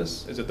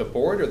indebtedness? Is it the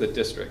board or the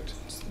district?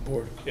 It's the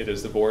board. It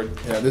is the board?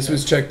 Yeah, this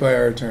was checked by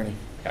our attorney.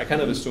 I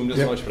kind of assumed as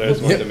Yep. much, but I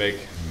just wanted to Yep. make.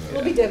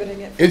 We'll be debiting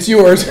it. It's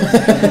yours.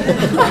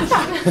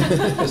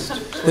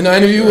 The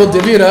 9 of you will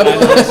divvy it up.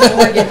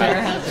 Mortgage our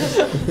houses.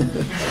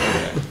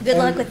 Good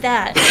luck with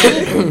that.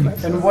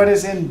 And what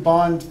is in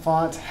bond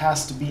font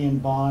has to be in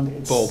bond.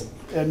 It's Bold.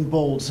 In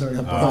bold, sorry,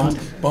 bond.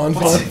 Bond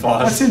What's-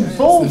 font. What's in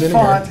bold It's the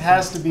vinegar. font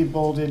has to be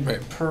bolded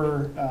Right.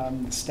 per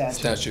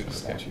statute.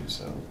 Statute.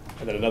 So.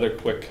 And then another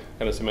quick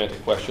kind of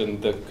semantic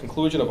question. The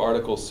conclusion of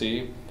Article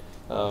C,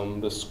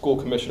 the school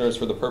commissioners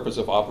for the purpose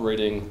of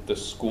operating the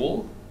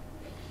school.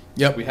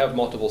 Yep. We have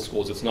multiple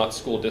schools. It's not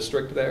school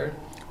district there.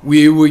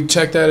 We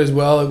checked that as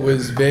well. It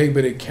was vague,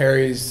 but it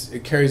carries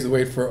the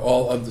weight for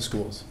all of the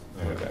schools.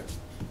 Okay.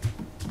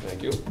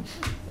 Thank you.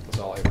 That's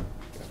all I.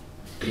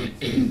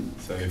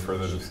 So any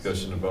further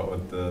discussion about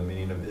what the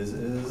meaning of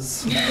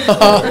is?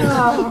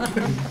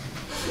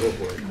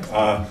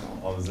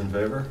 All those in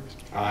favor?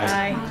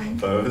 Aye.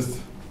 Opposed?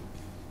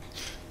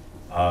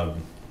 And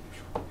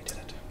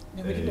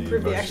we can A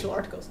approve the motion. actual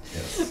articles.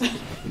 Yes.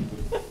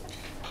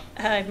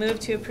 I move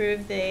to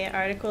approve the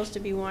articles to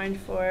be warned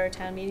for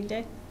town meeting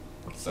day.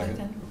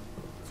 Second.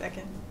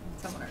 Second,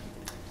 somewhere.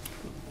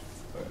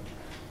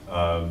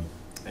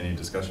 Any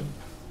discussion?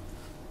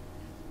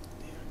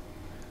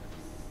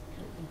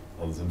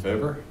 All those in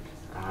favor?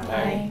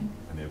 Aye.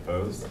 Any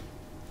opposed?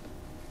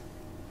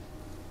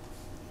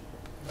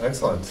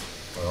 Excellent.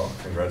 Well,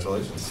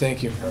 congratulations.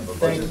 Thank you. Have a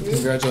Thank budget. you.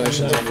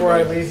 Congratulations. Before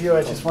I leave you,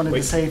 I just wanted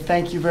to say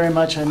thank you very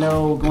much. I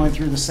know going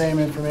through the same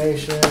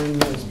information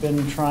has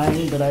been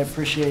trying, but I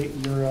appreciate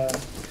your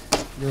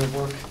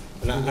work.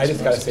 And I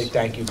just gotta say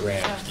thank you,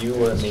 Grant. You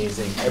were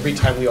amazing. Every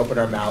time we open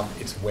our mouth,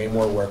 it's way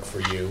more work for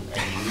you.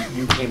 And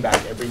you came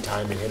back every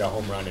time and hit a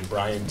home run, and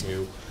Brian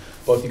too.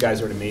 Both you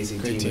guys are an amazing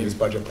Great team in this team.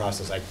 budget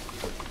process. I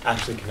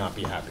actually cannot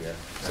be happier.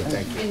 So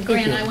thank you. And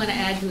Grant, I want to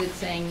add to it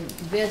saying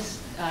this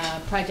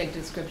project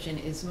description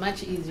is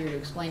much easier to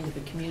explain to the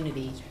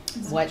community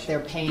what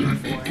they're paying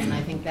for, and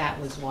I think that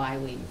was why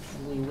we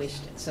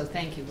wished it. So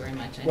thank you very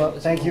much. I know it Well,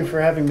 was thank you more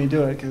for having me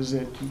do it, because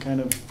it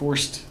kind of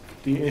forced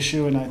the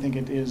issue, and I think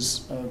it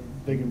is a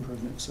big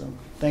improvement. So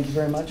thank you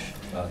very much.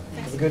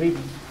 Have a good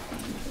evening.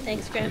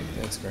 Thanks, Grant.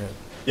 Thanks, Grant.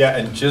 Yeah,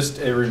 and just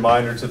a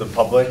reminder to the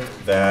public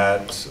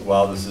that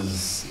while this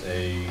is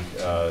a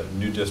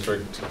new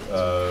district,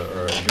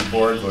 or a new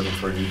board voting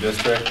for a new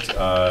district,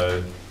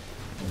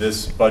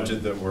 this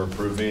budget that we're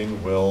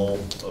approving will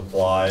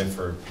apply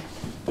for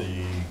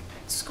the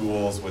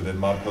schools within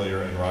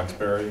Montpelier and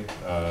Roxbury.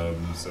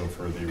 So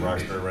for the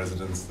Roxbury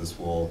residents, this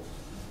will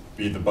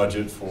be the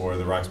budget for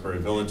the Roxbury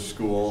Village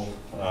School.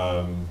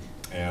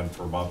 And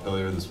for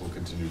Montpelier, this will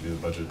continue to be the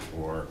budget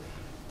for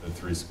the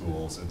 3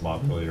 schools in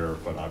Montpelier,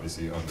 but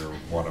obviously under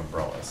one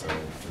umbrella. So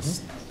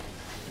just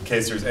in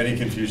case there's any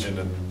confusion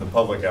in the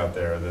public out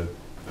there that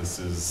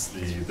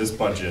this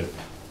budget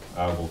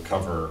will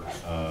cover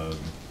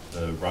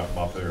the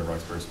Montpelier and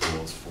Roxbury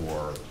schools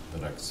for the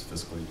next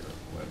fiscal year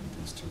when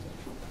these 2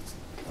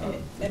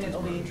 And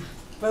it'll be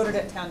voted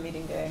at town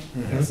meeting day,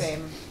 the Mhm.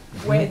 same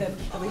way that,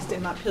 at least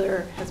in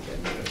Montpelier, has been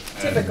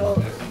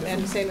typical,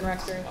 and same in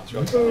Roxbury.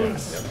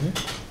 Yes.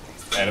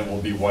 And it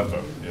will be one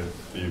vote.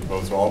 The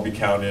votes will all be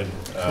counted,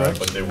 Correct.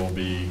 but they will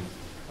be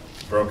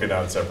broken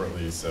out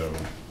separately, so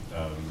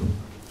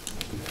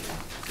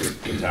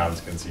the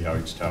towns can see how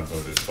each town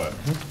voted, but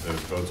the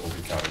votes will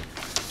be counted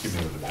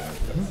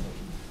cumulatively.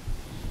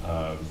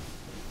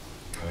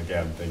 And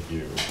again, thank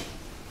you.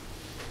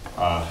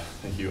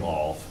 Thank you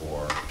all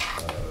for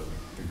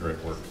the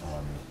great work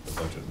on the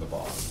budget and the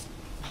bond.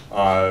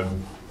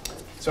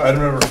 So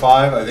item number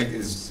 5, I think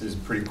is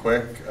pretty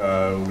quick.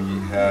 We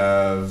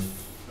have,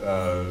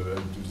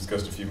 we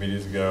discussed a few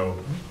meetings ago,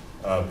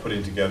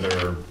 putting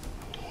together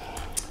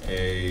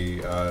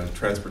a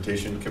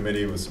transportation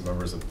committee with some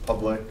members of the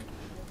public.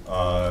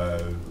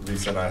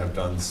 Lisa and I have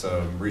done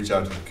some reach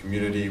out to the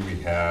community. We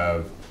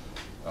have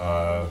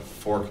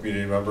 4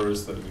 community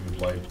members that we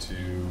would like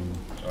to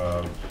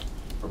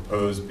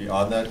propose be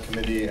on that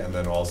committee, and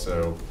then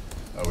also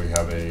we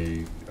have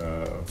a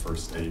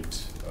first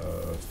date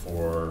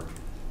for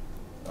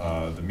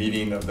the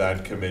meeting of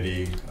that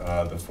committee.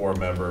 The 4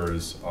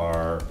 members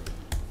are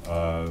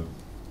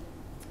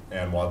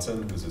Ann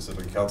Watson, who's a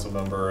civic council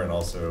member and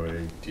also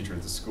a teacher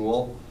at the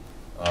school.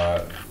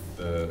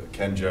 The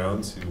Ken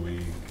Jones, who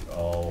we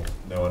all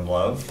know and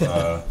love,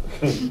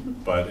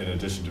 but in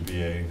addition to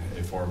being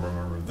a former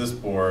member of this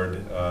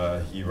board,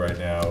 he right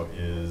now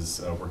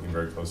is working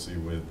very closely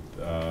with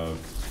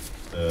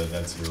the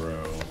Net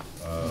Zero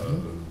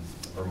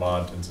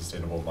Vermont and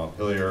Sustainable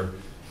Montpelier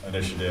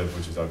initiative,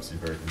 which is obviously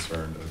very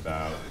concerned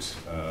about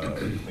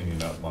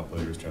cleaning up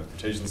Montpelier's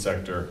transportation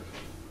sector.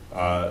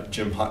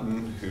 Jim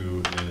Hutton,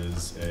 who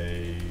is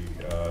a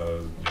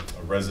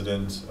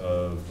resident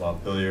of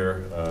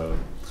Montpelier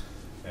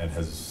and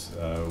has,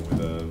 with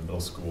a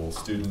middle school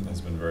student,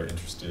 has been very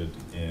interested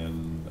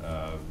in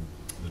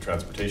the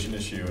transportation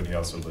issue, and he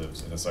also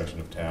lives in a section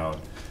of town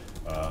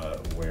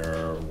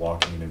where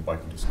walking and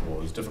biking to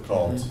school is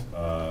difficult,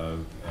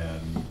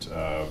 and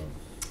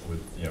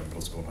with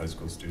middle school and high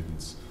school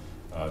students,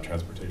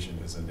 transportation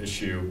is an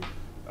issue.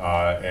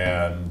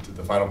 And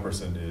the final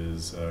person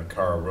is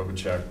Kara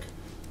Robacek,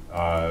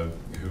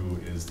 who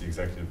is the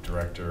executive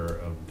director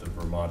of the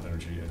Vermont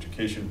Energy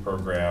Education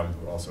Program,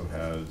 who also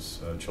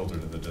has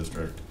children in the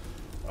district,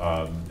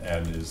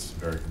 and is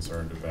very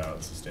concerned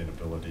about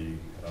sustainability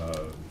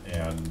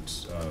and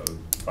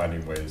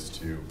finding ways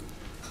to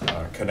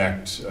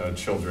connect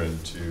children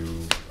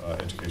to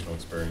educational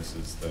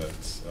experiences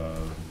that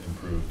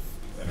improve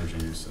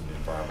energy use in the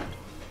environment.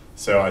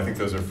 So I think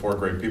those are 4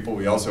 great people.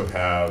 We also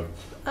have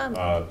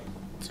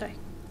sorry.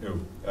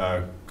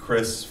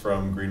 Chris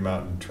from Green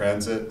Mountain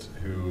Transit,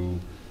 who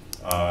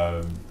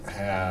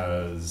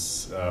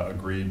has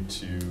agreed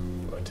to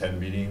attend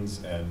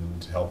meetings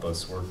and help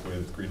us work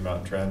with Green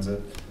Mountain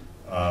Transit.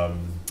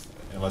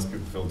 Unless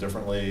people feel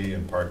differently,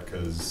 in part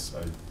because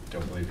I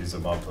don't believe he's a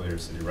Montpelier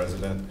City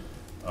resident.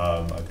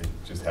 I think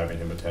just having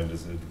him attend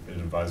as an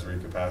advisory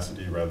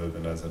capacity rather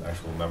than as an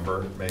actual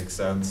member makes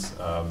sense.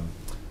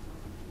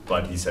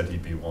 But he said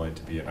he'd be willing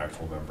to be an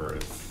actual member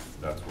if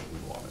that's what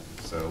we wanted.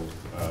 So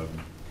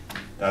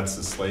that's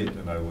the slate,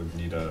 and I would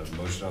need a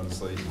motion on the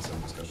slate and some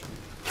discussion.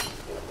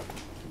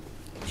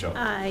 Michelle?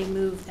 I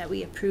move that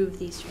we approve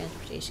these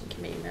transportation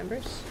committee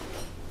members.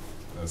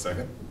 A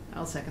second?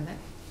 I'll second that.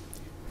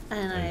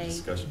 And Any I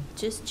discussion?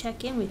 just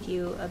check in with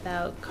you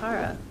about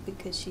Kara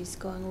because she's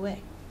going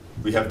away.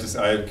 We have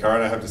Kara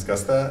and I have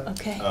discussed that.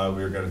 Okay.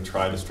 We were going to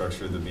try to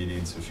structure the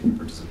meeting so she can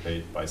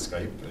participate by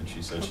Skype, and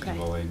she said she's Okay.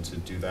 willing to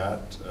do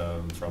that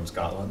from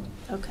Scotland.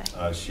 Okay.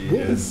 She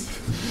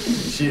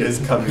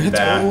is coming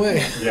back.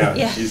 away. Yeah,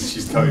 Yeah.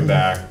 she's coming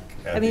back.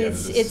 At I mean, the end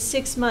of this. it's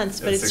 6 months,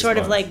 but It's it's 6 sort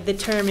of months. like the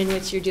term in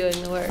which you're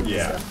doing the work.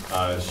 Yeah,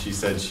 So. she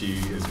said she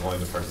is willing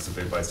to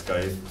participate by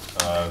Skype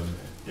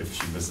if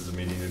she misses a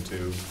meeting or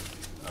two.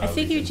 I we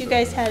figured can you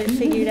guys certainly- had it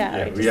figured out.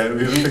 Yeah, I we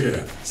have it figured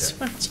out. just Yeah.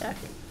 want to check.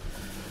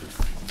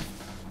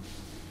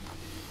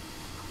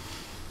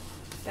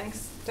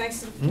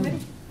 Thanks to the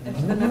committee and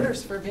to the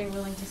members for being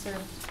willing to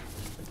serve.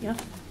 Yeah.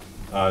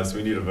 So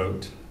we need a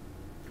vote.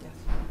 Yes.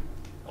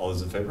 All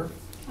those in favor?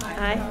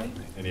 Aye.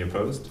 Any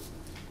opposed?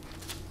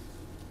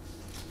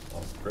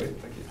 Oh, great,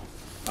 thank you.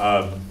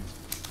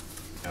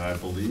 And I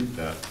believe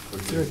that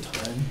Is there a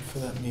time for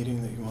that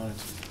meeting that you wanted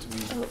to be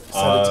set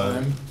Oh. a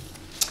time?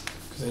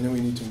 Because I know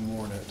we need to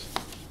warn it.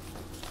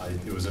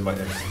 It was in my.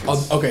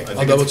 Okay,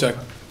 I'll double check.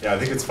 Yeah, I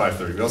think it's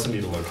 5:30. We also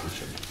need a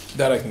location.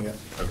 That I can get.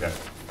 Okay.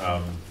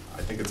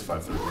 I think it's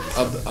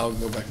 5:30. I'll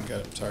go back and get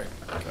it, sorry.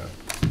 Okay.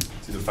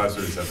 It's either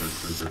 5:37 or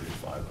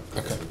 3:35.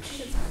 Okay.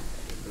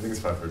 I think it's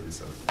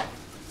 5:37.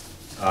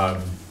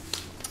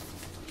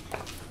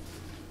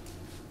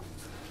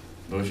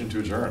 Motion to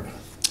adjourn.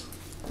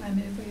 I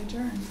move we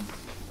adjourn.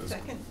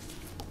 Second.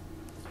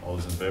 All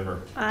those in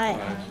favor?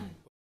 Aye.